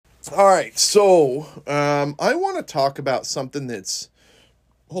All right, so I want to talk about something that's.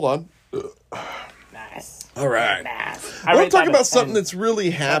 Hold on. Nice. All right. Nice. I want rate to talk that a about 10. something that's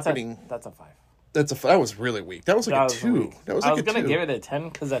really happening. That's a 5. That was really weak. That was like That a was 2. weak. That was I like was a gonna 2. give it a 10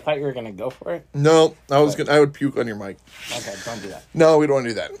 because I thought you were gonna go for it. No, I would puke on your mic. Okay, don't do that. No, we don't want to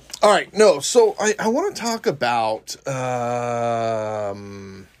do that. All right, no. So I want to talk about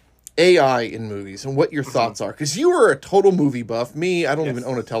AI in movies and what your thoughts are, because you are a total movie buff. Me, I don't even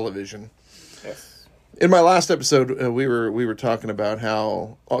own a television. Yes. In my last episode, we were talking about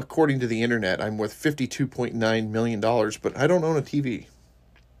how, according to the internet, I'm worth $52.9 million, but I don't own a TV.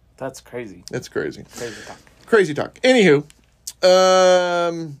 That's crazy. That's crazy. Crazy talk. Crazy talk. Anywho,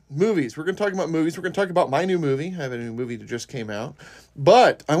 movies. We're going to talk about movies. We're going to talk about my new movie. I have a new movie that just came out.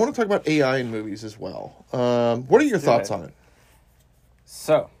 But I want to talk about AI in movies as well. What are your thoughts on it?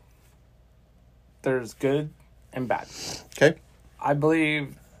 So, there's good and bad. Okay. I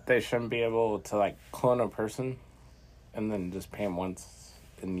believe they shouldn't be able to like clone a person and then just pay them once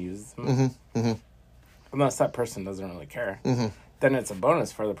and use them. Unless that person doesn't really care. Then it's a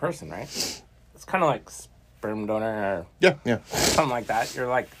bonus for the person, right? It's kind of like sperm donor or Yeah. something like that.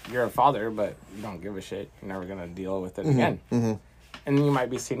 You're a father, but you don't give a shit. You're never going to deal with it again. And you might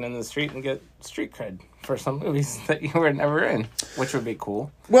be seen in the street and get street cred for some movies that you were never in, which would be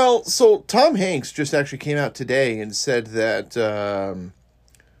cool. Well, so Tom Hanks just actually came out today and said that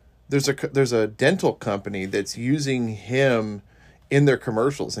there's a dental company that's using him in their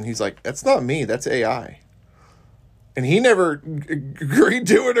commercials, and he's like, "That's not me. That's AI." And he never agreed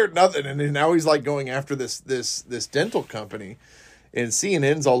to it or nothing, and now he's like going after this dental company, and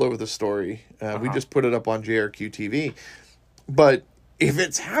CNN's all over the story. We just put it up on JRQ TV, but if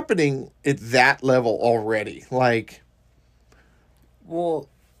it's happening at that level already, like, Well,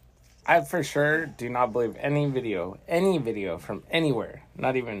 I for sure do not believe any video from anywhere,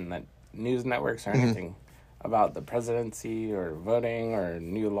 not even the news networks or anything, about the presidency or voting or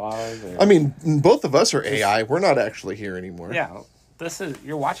new laws. Or, I mean, both of us are AI. We're not actually here anymore. yeah,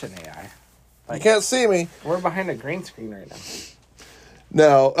 you're watching AI. You can't see me. We're behind a green screen right now.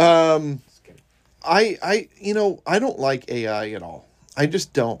 No, Just kidding. I I don't like AI at all. I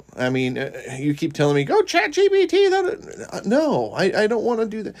just don't. I mean, you keep telling me, go chat GPT. No, I don't want to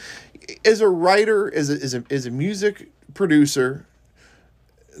do that. As a writer, as a music producer,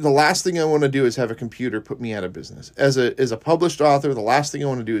 the last thing I want to do is have a computer put me out of business. As a published author, the last thing I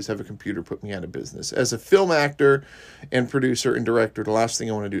want to do is have a computer put me out of business. As a film actor and producer and director, the last thing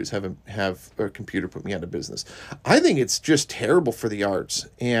I want to do is have a computer put me out of business. I think it's just terrible for the arts,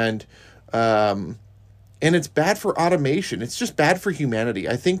 and it's bad for automation. It's just bad for humanity.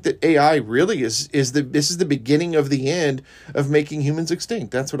 I think that AI really this is the beginning of the end of making humans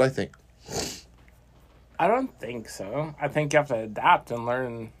extinct. That's what I think. I don't think so. I think you have to adapt and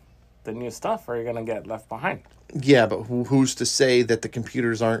learn the new stuff or you're going to get left behind. Yeah, but who's to say that the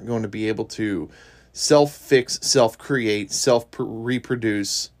computers aren't going to be able to self-fix, self-create,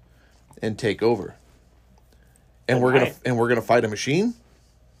 self-reproduce, and take over? And we're gonna fight a machine?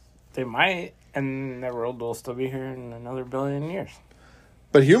 They might, and the world will still be here in another billion years.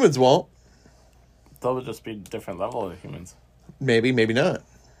 But humans won't. They'll just be a different level of humans. Maybe, maybe not.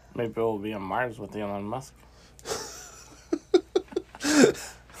 Maybe we'll be on Mars with Elon Musk.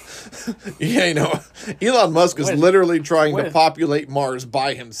 Yeah, Elon Musk is literally trying to with- populate Mars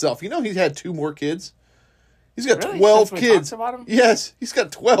by himself. You know he's had 2 more kids? He's got Really? 12 Since we kids. talked about him? Yes, he's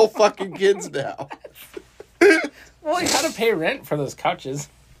got 12 fucking kids now. Well, he had to pay rent for those couches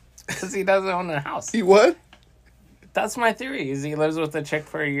because he doesn't own a house. He what? That's my theory. Is he lives with a chick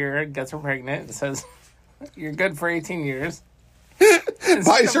for a year, gets her pregnant, and says, "You're good for 18 years."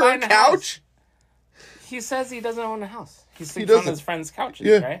 Buys her a couch? He says he doesn't own a house. He sleeps doesn't. on his friend's couches,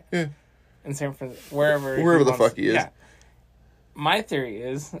 Yeah, right? yeah. In San Francisco, wherever the fuck he is. Yeah. My theory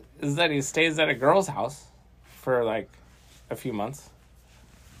is that he stays at a girl's house for like a few months,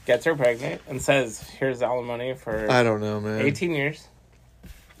 gets her pregnant, and says, "Here's alimony for I don't know, man. 18 years. I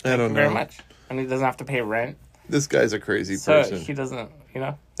Thank don't you know. very much." And he doesn't have to pay rent. This guy's a crazy So person. he doesn't,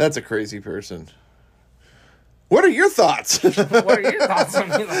 That's a crazy person. What are your thoughts? What are your thoughts on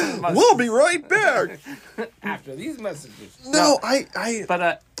Elon Musk? We'll be right back. After these messages. No, I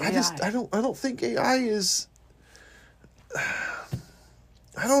don't think AI is.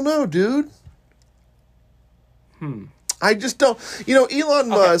 I don't know, dude. I just don't. Elon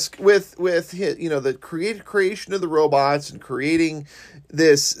Musk with his, the creation of the robots and creating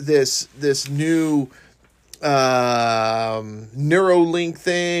this new Neuralink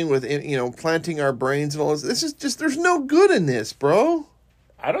thing with planting our brains and all this. This is just, there's no good in this, bro.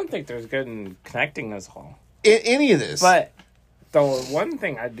 I don't think there's good in connecting us all. In any of this. But the one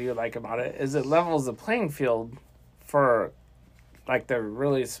thing I do like about it is it levels the playing field for like the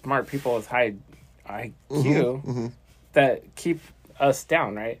really smart people with high IQ that keep us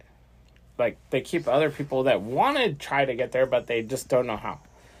down, right? Like they keep other people that want to try to get there, but they just don't know how.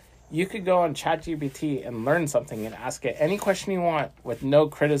 You could go on ChatGPT and learn something and ask it any question you want with no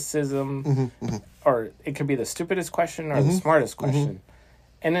criticism, or it could be the stupidest question or the smartest question,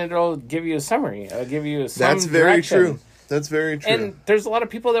 and it'll give you a summary. It'll give you some That's very direction. true. That's very true. And there's a lot of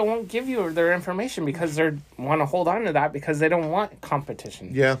people that won't give you their information because they want to hold on to that because they don't want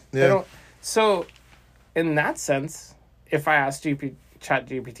competition. Yeah, They don't. So, in that sense, if I ask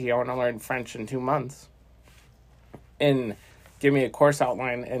ChatGPT, I want to learn French in 2 months, and give me a course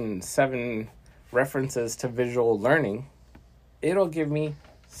outline and 7 references to visual learning, it'll give me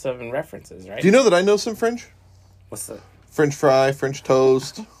 7 references, right? Do you know that I know some French? What's the... French fry, French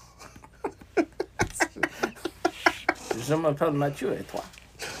toast. Je m'appelle Mathieu et toi.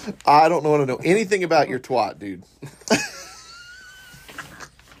 I don't want to know anything about your twat, dude.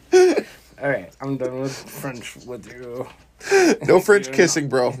 All right, I'm done with French with you. No French kissing,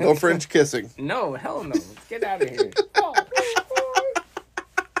 bro. No French kissing. No, hell no. Get out of here. Oh.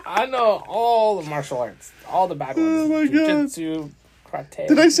 I know all the martial arts. All the bad ones. Oh my God. Jiu-jitsu, karate.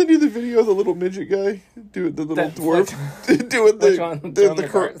 Did I send you the video of the little midget guy doing the little That- dwarf doing which one? Doing the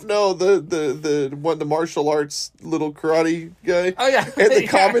cards? the martial arts little karate guy? Oh, yeah. And the Yeah.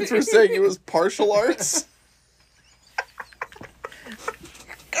 comments were saying it was partial arts.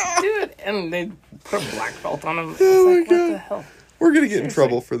 Dude, and they put a black belt on him. It's Oh my like, God. what the hell? We're gonna get in Seriously.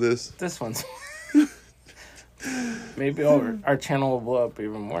 trouble for this. This one's... Maybe our channel will blow up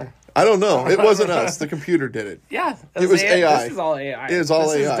even more. I don't know. It wasn't us. The computer did it. Yeah. It was AI. This is all AI. It was all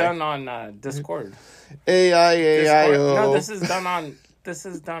this AI. is done on Discord. AI. No, this is done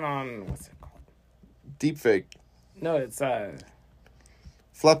on... What's it called? Deepfake. No, it's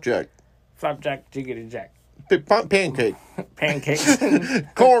Flapjack. Flapjack Jiggity Jack. Pancake. Pancakes.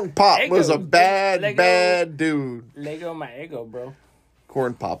 Corn Pop Ego, was a dude. bad, Lego. bad dude. Lego my ego, bro.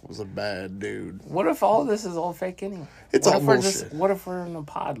 Corn Pop was a bad dude. What if all this is all fake anyway? It's what all if we're bullshit. What if we're in a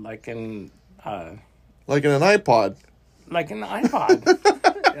pod, like in Like in an iPod. an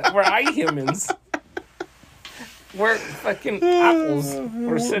iPod? We're iHumans. We're fucking apples.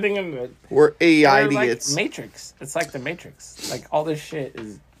 We're sitting in the... We're AI We're like idiots. Matrix. It's like the Matrix. Like, all this shit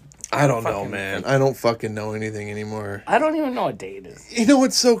is... I don't know, fucking man. fake. I don't fucking know anything anymore. I don't even know what day it is. You know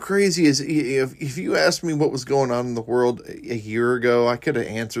what's so crazy is if you asked me what was going on in the world a year ago, I could have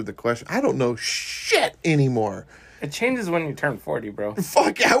answered the question. I don't know shit anymore. It changes when you turn 40, bro.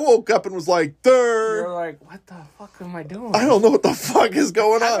 Fuck, I woke up and was like, You're "Durr." like, what the fuck am I doing? I don't know what the fuck is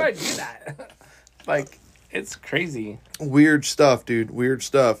going How do I on. do that? Like, it's crazy. Weird stuff, dude. Weird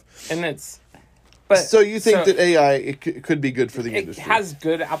stuff. And it's... But, So you think that AI it could be good for the it industry? has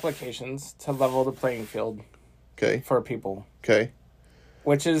good applications to level the playing field Okay. for people, Okay.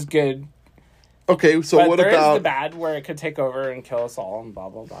 which is good. Okay. So But what there is the about? bad where it could take over and kill us all and blah,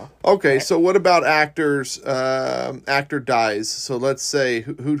 blah, blah. Okay. So what about actors? Actor dies. So let's say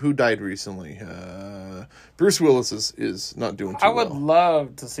who died recently? Bruce Willis is not doing too I would well.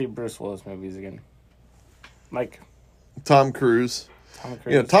 love to see Bruce Willis movies again. Like Tom Cruise. Tom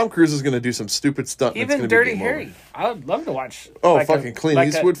Cruise. You know, Tom Cruise is going to do some stupid stunt. and it's Even gonna Dirty be game over. Harry. I would love to watch. Oh, like fucking Clint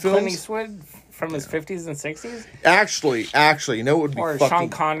Eastwood films? Clint Eastwood from his 50s and 60s? Actually, you know what would be Or fucking... Sean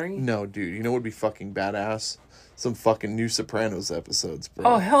Connery? No, dude. You know what would be fucking badass? Some fucking new Sopranos episodes,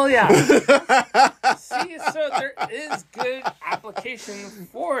 bro. Oh, hell yeah. See, so there is good application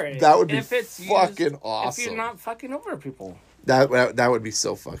for it. That would be if it's fucking If awesome. you're not fucking over people. That would be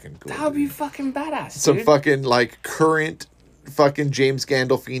so fucking cool. That would be dude. fucking badass, Some dude. fucking like current fucking James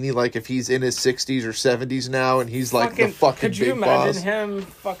Gandolfini, like if he's in his 60s or 70s now and he's like the fucking Could you big imagine boss. him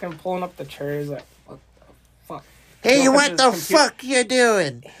fucking pulling up the chairs like, what the fuck? Hey, Going what to the his computer- fuck you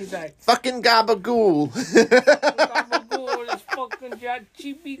doing? He's like, Fucking gabagool. Gabagool, this fucking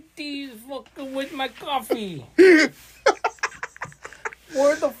ChatGPT is fucking with my coffee.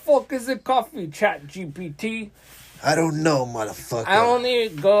 Where the fuck is the coffee, ChatGPT? I don't know, motherfucker. I only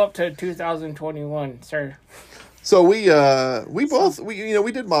go up to 2021, sir. So we both we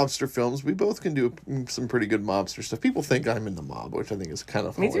did mobster films. We both can do some pretty good mobster stuff. People think I'm in the mob, which I think is kind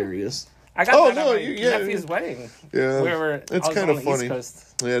of Me too. hilarious. I got Oh, that no, at my yeah. nephew's wedding. Yeah, We were, it's I was kind on of the East funny.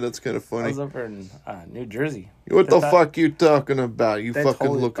 Coast. Yeah, that's kind of I funny. was over in New Jersey. What the Did that- fuck you talking about? You They fucking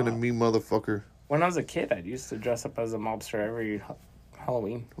totally looking at thought. me, motherfucker. When I was a kid, I used to dress up as a mobster every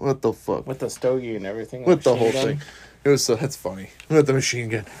Halloween What the fuck? with the stogie and everything. With the whole machine gun. thing. It was so, that's funny. With the machine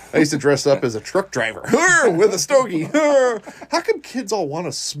gun. I used to dress up as a truck driver with a stogie. How come kids all want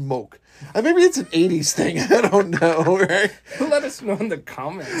to smoke? Maybe it's an 80s thing. I don't know, right? Let us know in the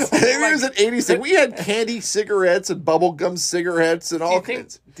comments. Maybe it was an 80s thing. We had candy cigarettes and bubblegum cigarettes and all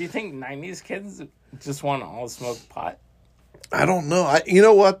kinds. Do you think 90s kids just want to all smoke pot? I don't know. You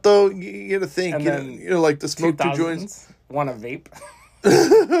know what, though? You got to think. And then You know, like the smoke two joints. Want to vape.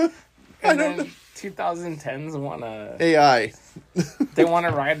 I don't know. 2010s want to... AI. They want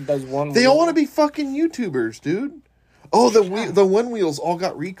to ride those one They all want to be fucking YouTubers, dude. Oh, the one wheels all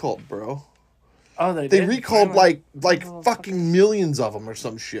got recalled, bro. Oh, they They recalled like fucking millions of them or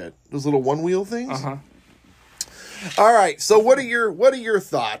some shit. Those little one wheel things. Uh-huh. All right. So what are your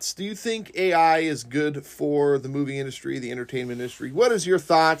thoughts? Do you think AI is good for the movie industry, the entertainment industry? What is your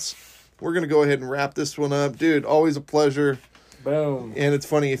thoughts? We're gonna go ahead and wrap this one up, dude. Always a pleasure. Boom. And it's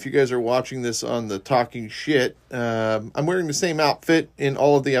funny if you guys are watching this on the Talking Shit. I'm wearing the same outfit in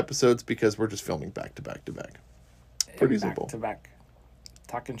all of the episodes because we're just filming back to back to back. Pretty simple. To back.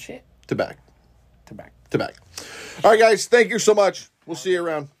 Talking shit. To back. To back. To back. All right, guys. Thank you so much. We'll see you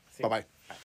around. Bye-bye.